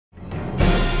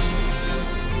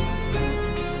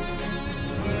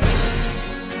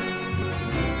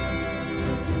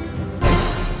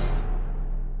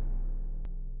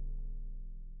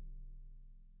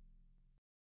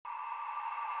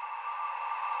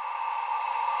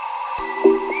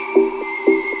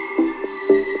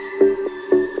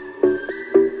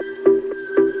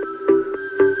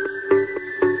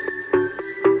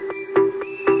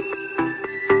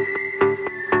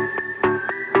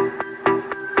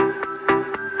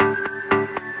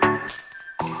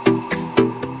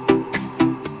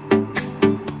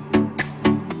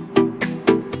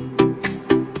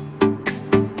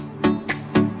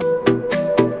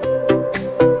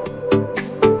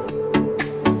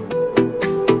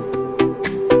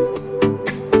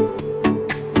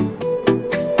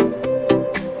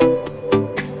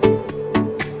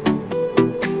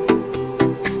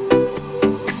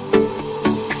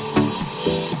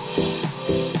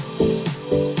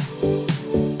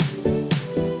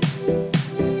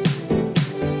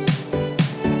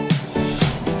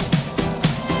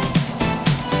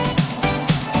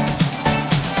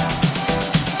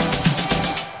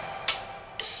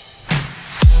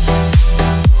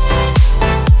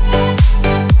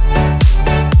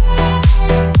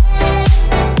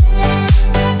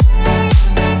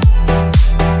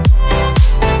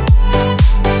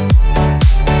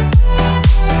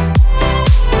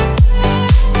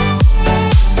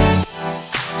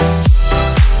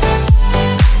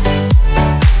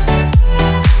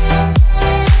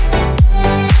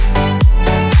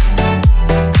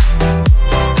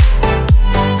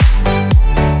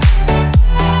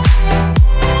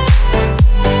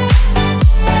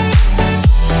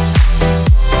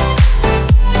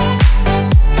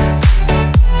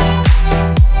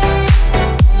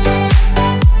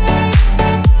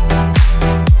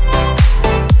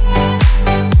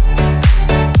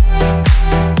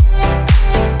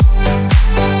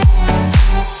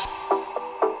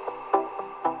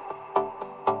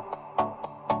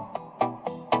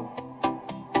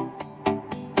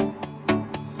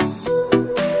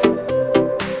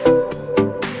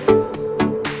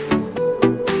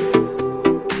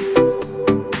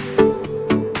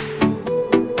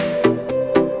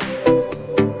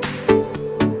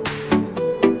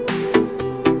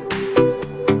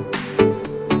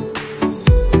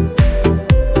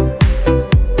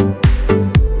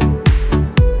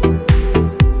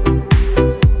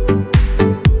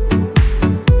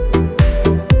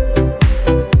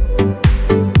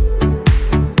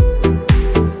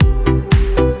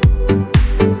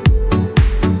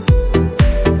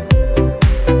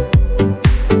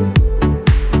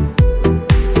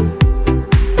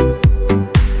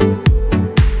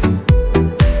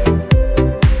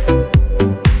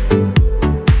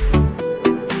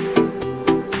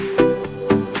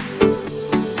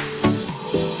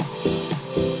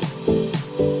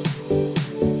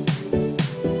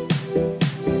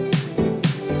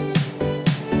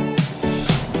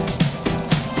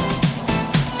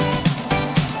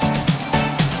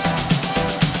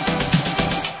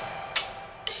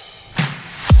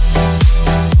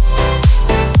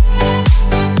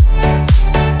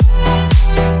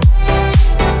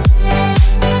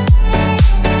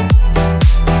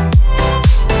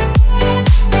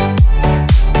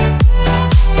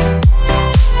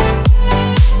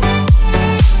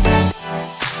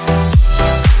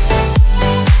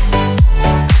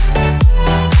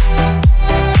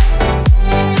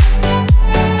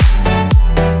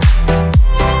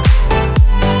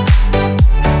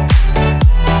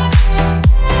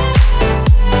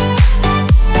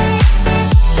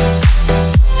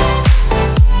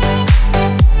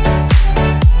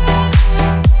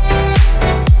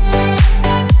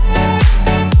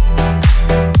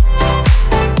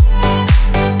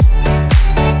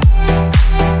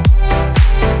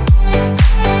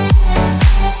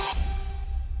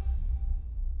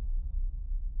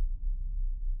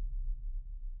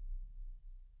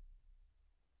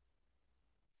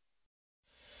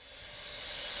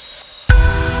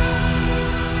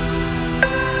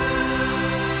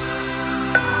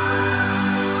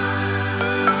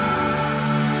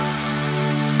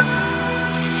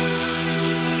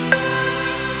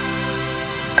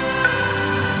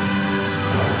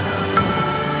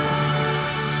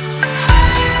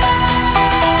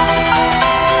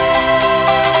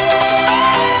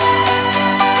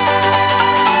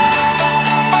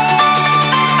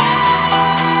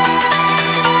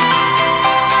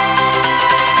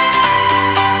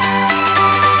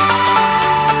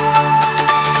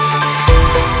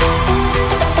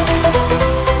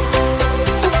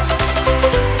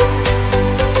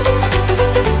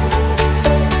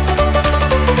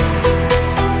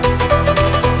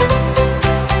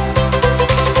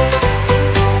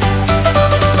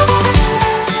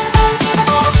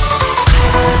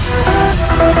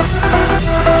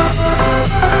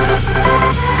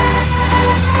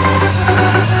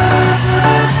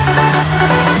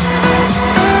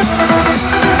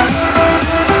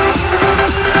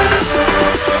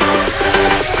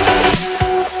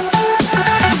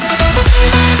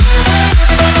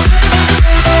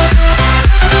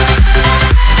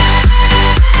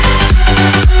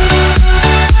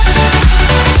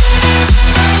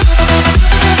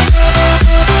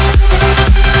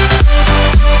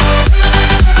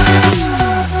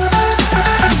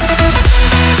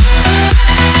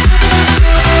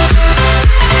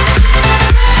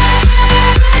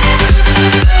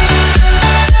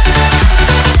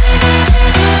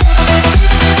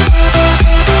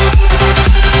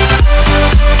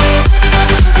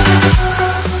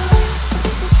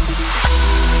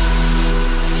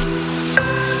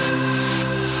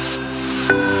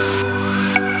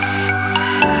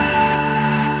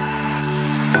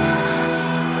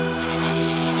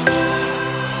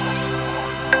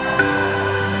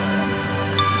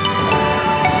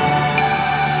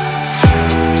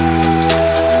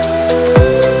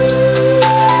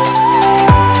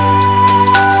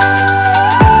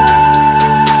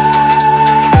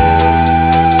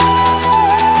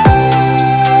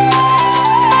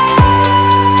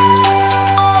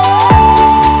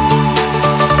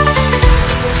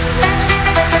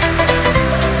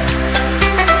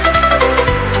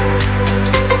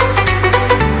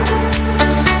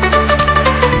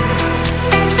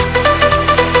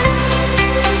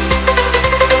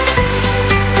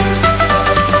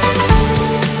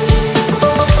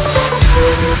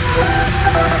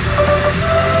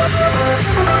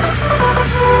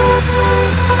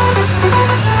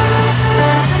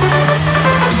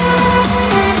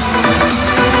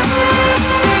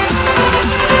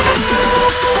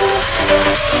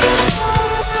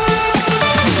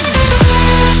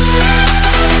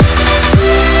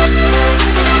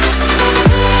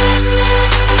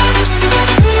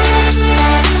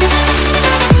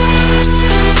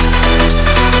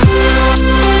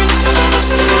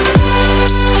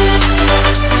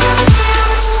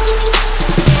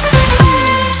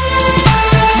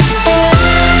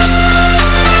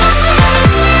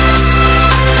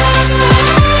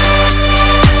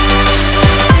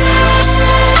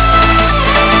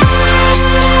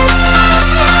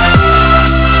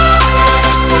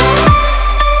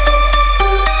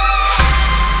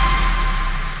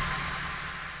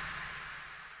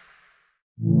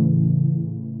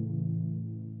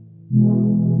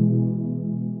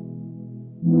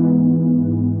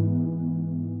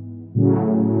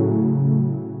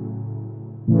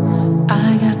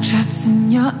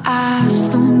in your eyes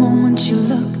the moment you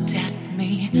looked at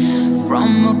me.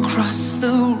 From across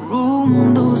the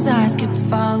room, those eyes kept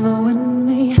following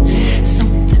me.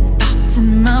 Something popped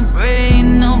in my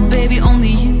brain. Now baby,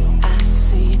 only you I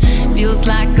see. Feels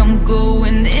like I'm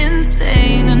going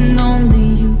insane, and only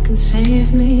you can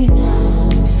save me.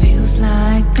 Feels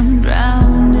like I'm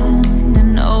drowning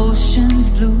in ocean's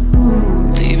blue.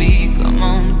 Baby, come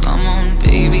on,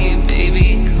 baby,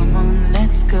 baby, come on,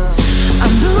 let's go.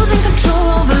 I'm losing control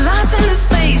over lights in the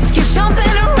space. Keep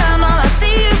jumping around, all I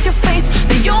see is your face.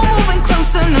 Now you're moving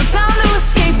closer, no time to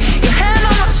escape. Your hand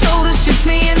on my shoulder shoots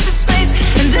me into space,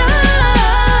 and I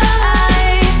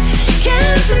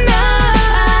can't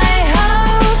deny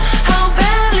how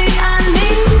badly I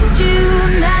need you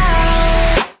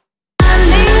now. I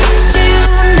need you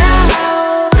now.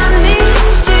 I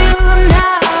need you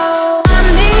now. I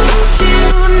need you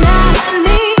now. I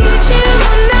need you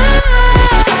now.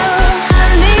 I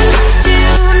need you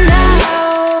now.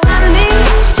 I need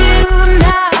you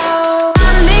now.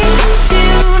 I need you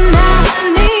now. I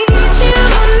need you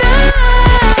now.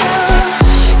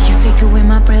 You take away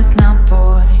my breath now,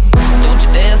 boy. Don't you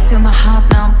dare steal my heart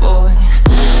now, boy.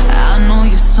 I know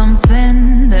you're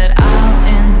something that I'll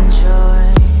enjoy.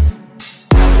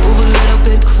 Move a little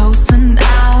bit closer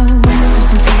now, to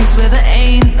some place where there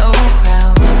ain't no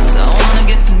crowds. I wanna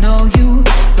get to know you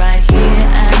right here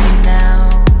and now.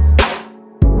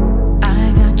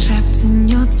 I got trapped in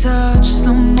your touch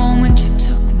the moment you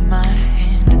took my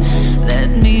hand. Led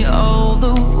me all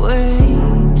the way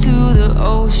to the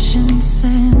ocean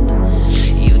sand.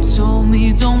 You told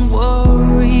me don't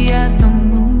worry as the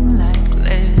moonlight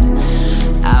gled.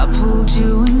 I pulled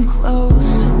you in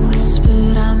close,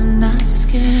 whispered I'm not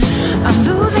scared. I'm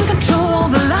losing control,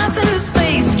 the lights in the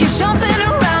space. Keep jumping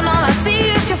around, all I see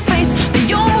is your face. But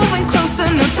you're moving closer,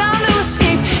 no time to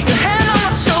escape. Your hand on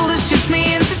my shoulder shoots me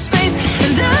into space,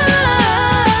 and I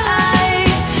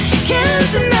can't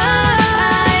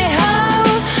deny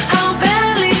how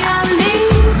badly I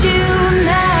need you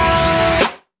now.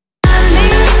 I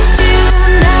need you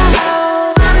now.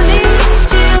 I need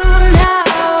you now.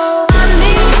 I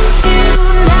need you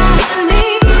now. I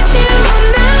need you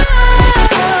now. I need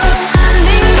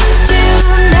you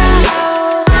now.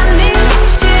 I need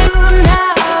you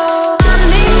now. I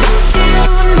need you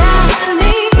now. I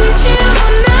need you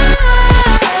now.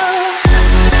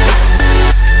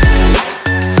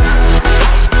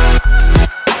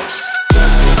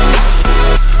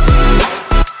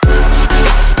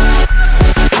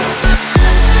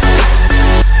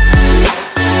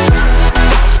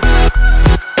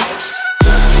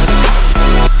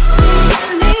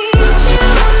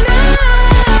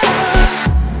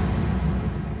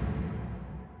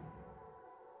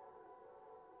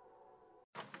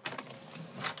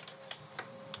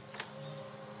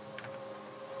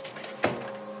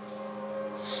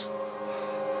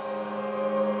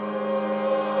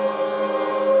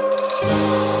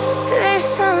 There's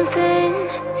something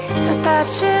about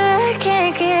you I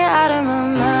can't get out of my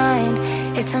mind.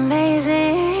 It's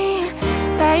amazing,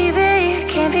 baby,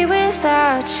 can't be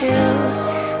without you.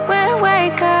 When I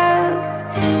wake up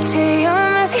to your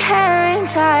messy hair and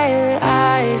tired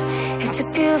eyes, it's a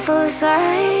beautiful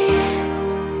sight.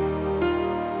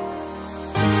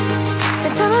 The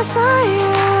time I saw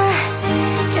you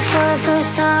for the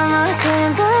first time, I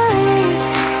couldn't believe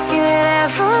you were there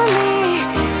for me,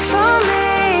 for me.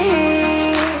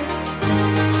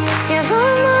 Yeah, for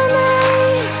a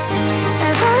moment I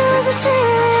thought it was a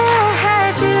dream that I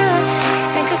had you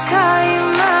and could call you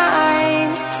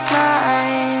mine,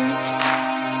 mine.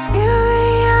 You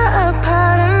are a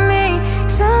part of me,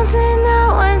 something no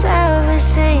one's ever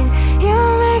seen. You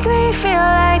make me feel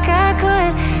like I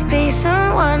could be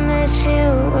someone that you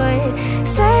would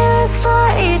stay with for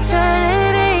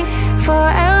eternity,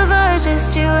 forever,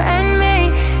 just you and me.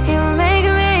 You make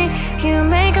me, you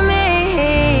make me,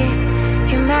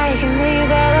 you're making me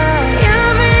better. You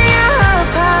bring a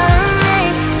part of me,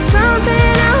 something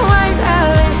no one's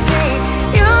ever seen.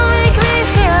 You make me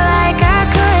feel like I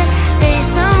could be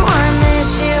someone that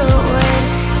you would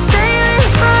stay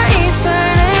with for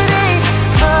eternity,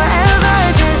 forever,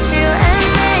 just you and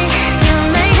me. You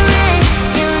make me,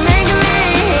 you make me,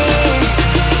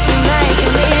 you're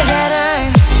making me better.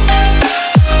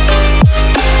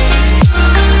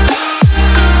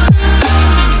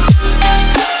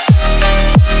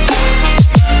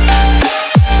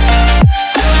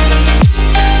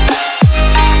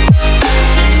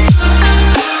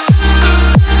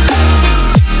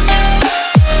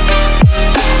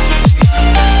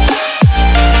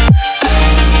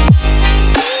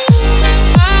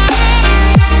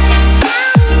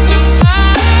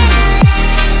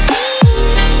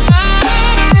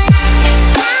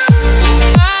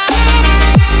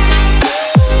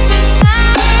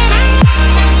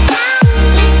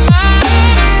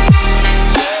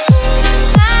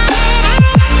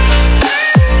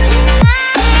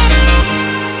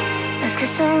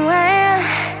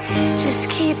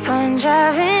 on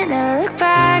driving, never look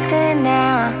back then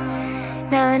now.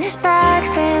 Nothing is back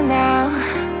then now.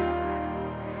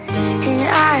 And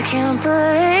I can't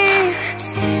believe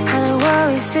how the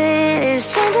world we see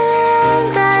is changing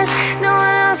around us. No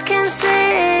one else can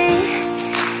see.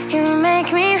 You make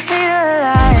me feel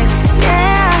alive,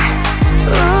 yeah.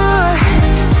 Ooh,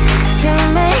 you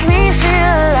make me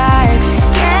feel alive,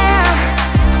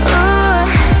 yeah. Ooh,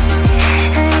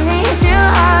 I need you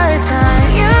all the time.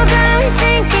 You got me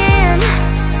thinking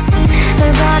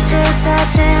about your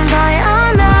touch and body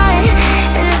all night,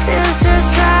 and it feels just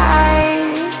right,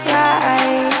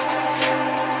 right.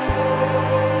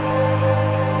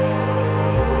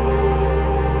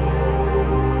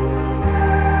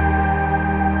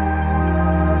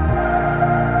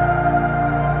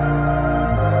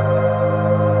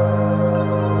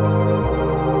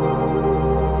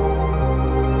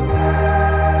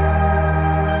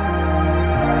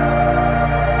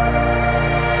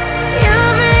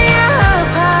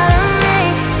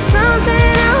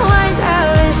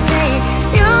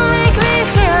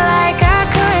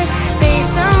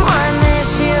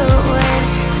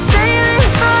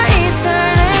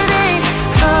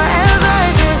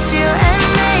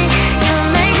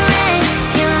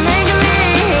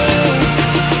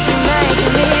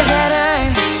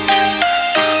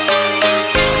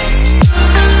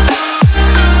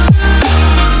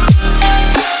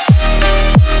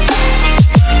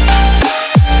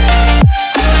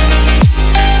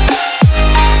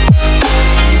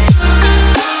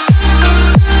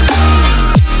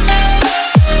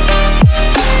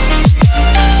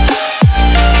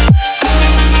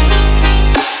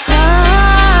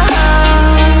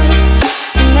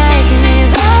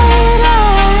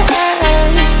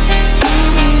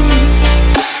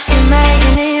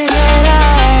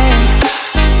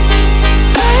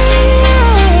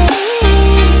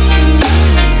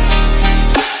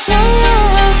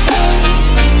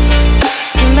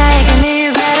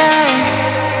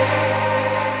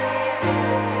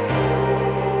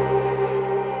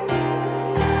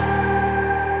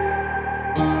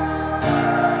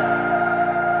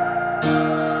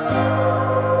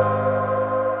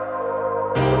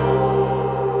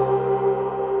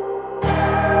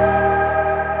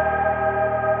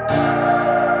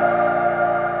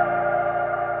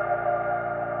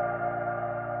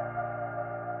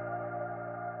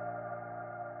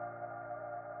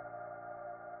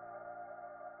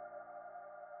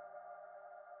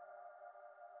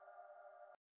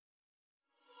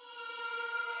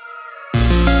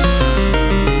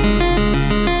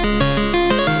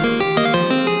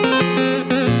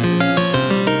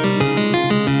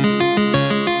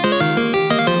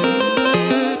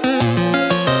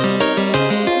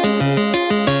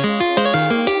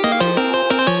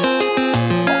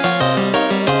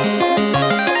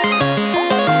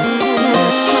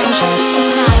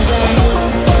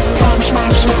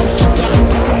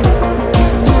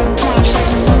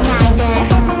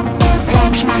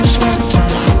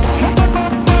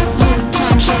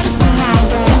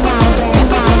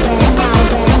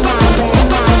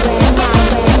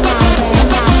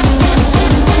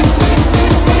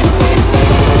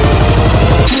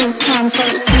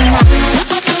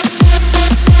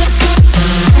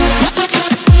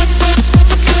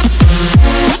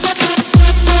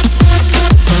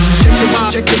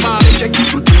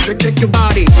 Check your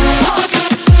body. Let's not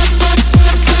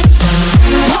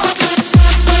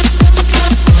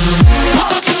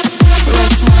sleep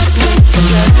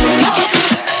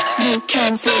together. You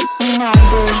can't sleep neither.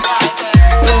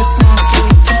 Let's not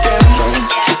sleep together.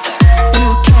 You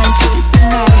can't sleep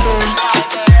neither.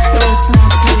 Let's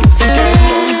not sleep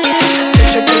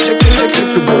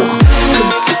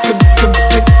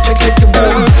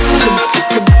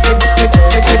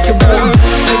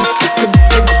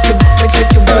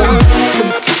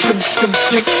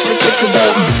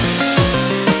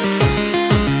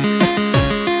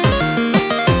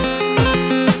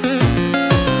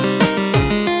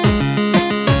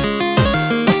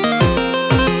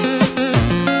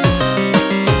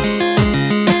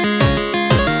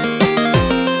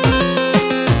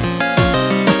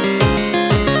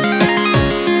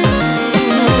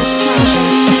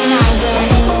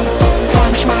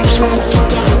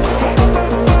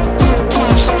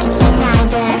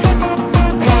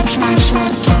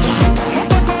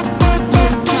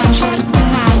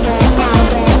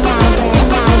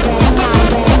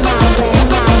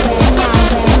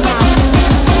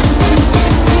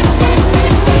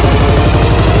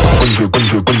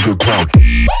underground.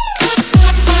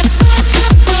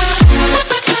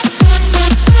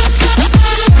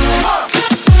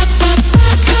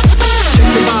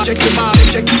 Check your body,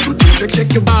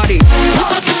 check your body.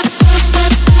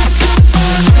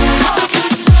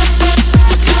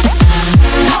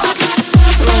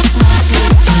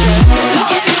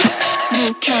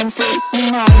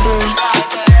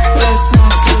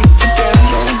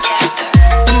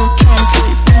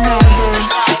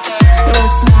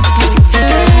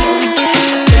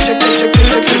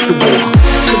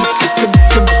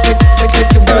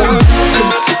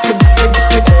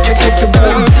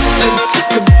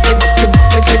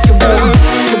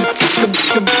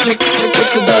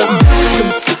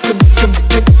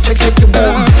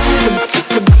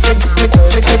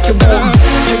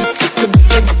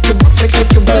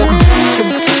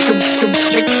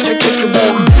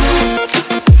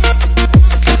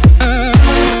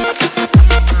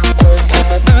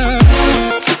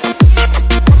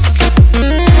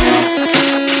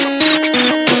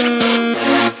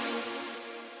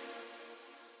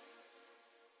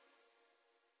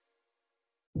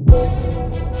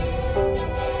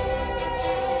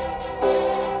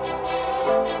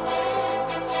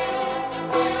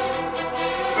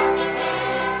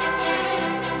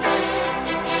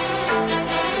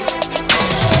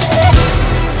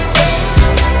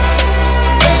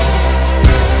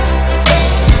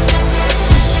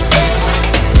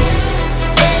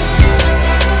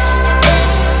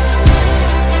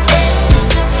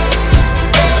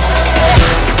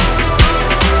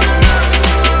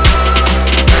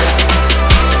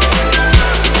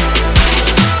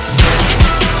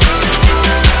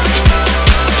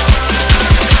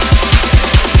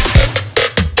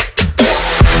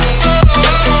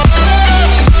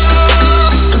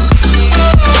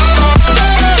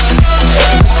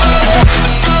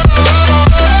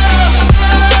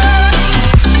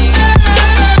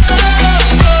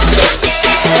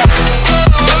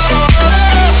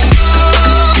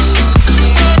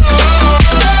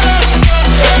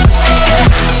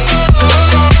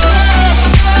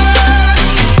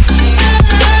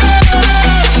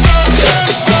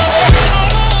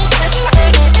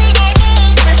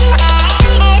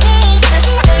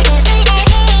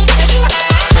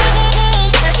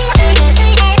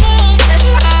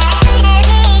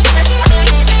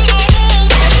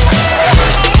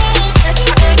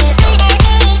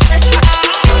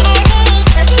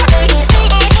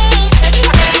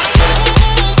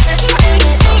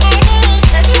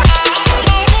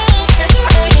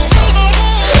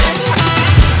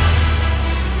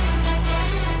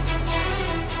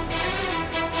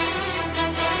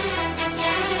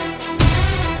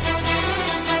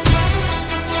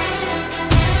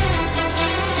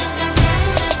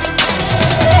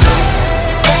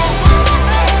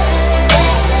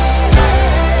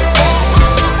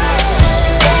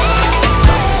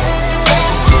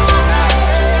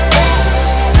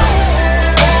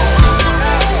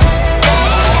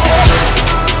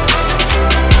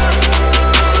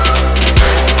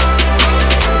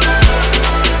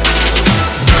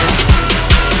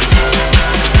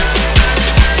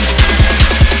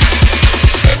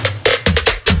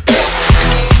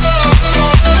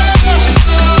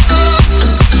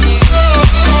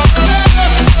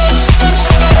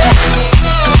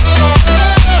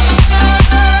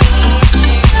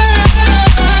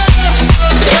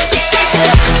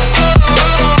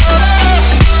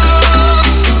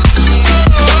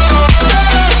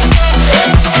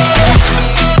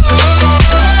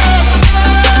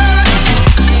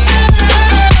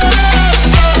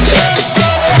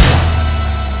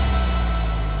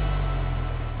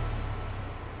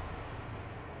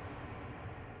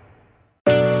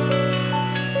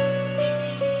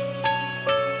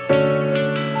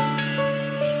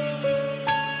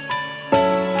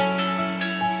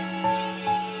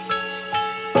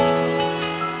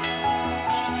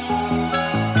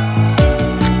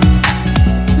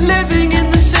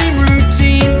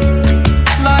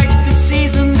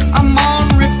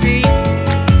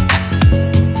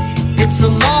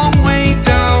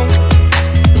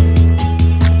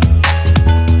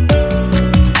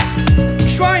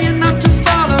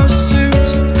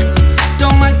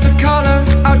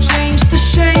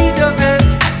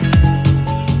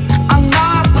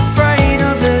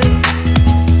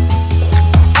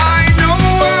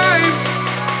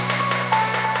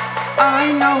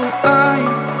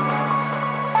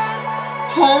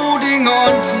 holding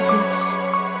on to this,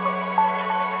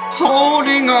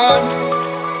 holding on.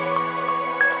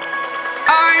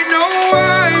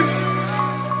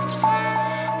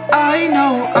 I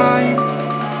know I'm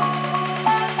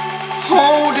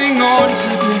holding on to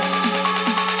this,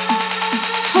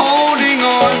 holding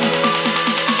on.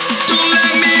 Don't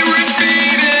let me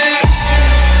repeat it.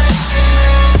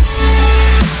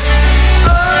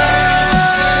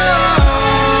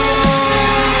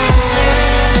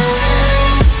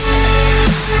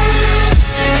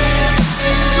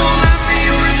 Don't let me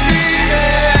repeat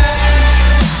it.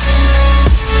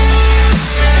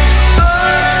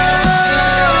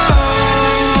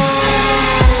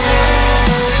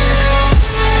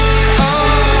 Oh,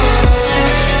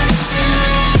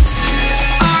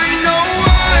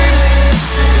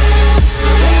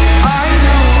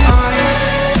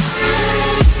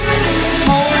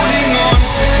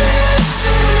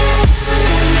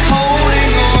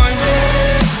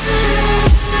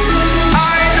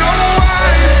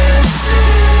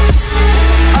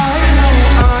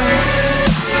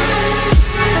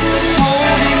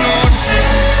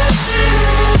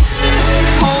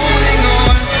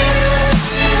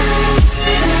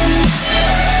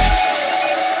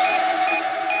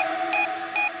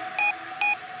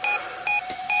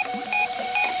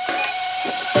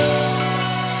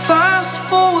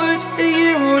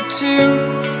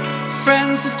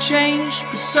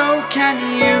 can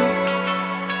you,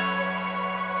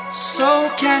 so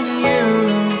can you.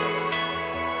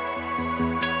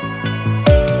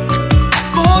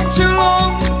 For too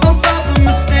long about the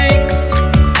mistakes,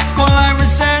 while I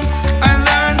resent, I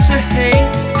learned to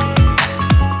hate.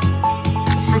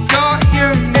 Forgot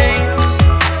your names.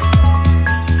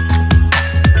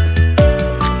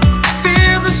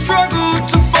 Fear the struggle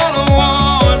to follow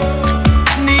on.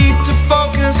 Need to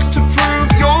focus to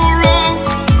prove you're wrong.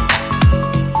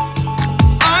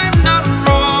 I'm not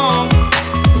wrong.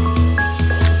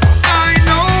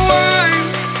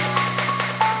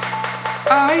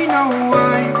 I know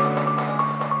I'm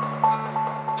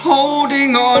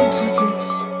holding on to this,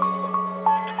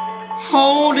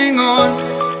 holding on.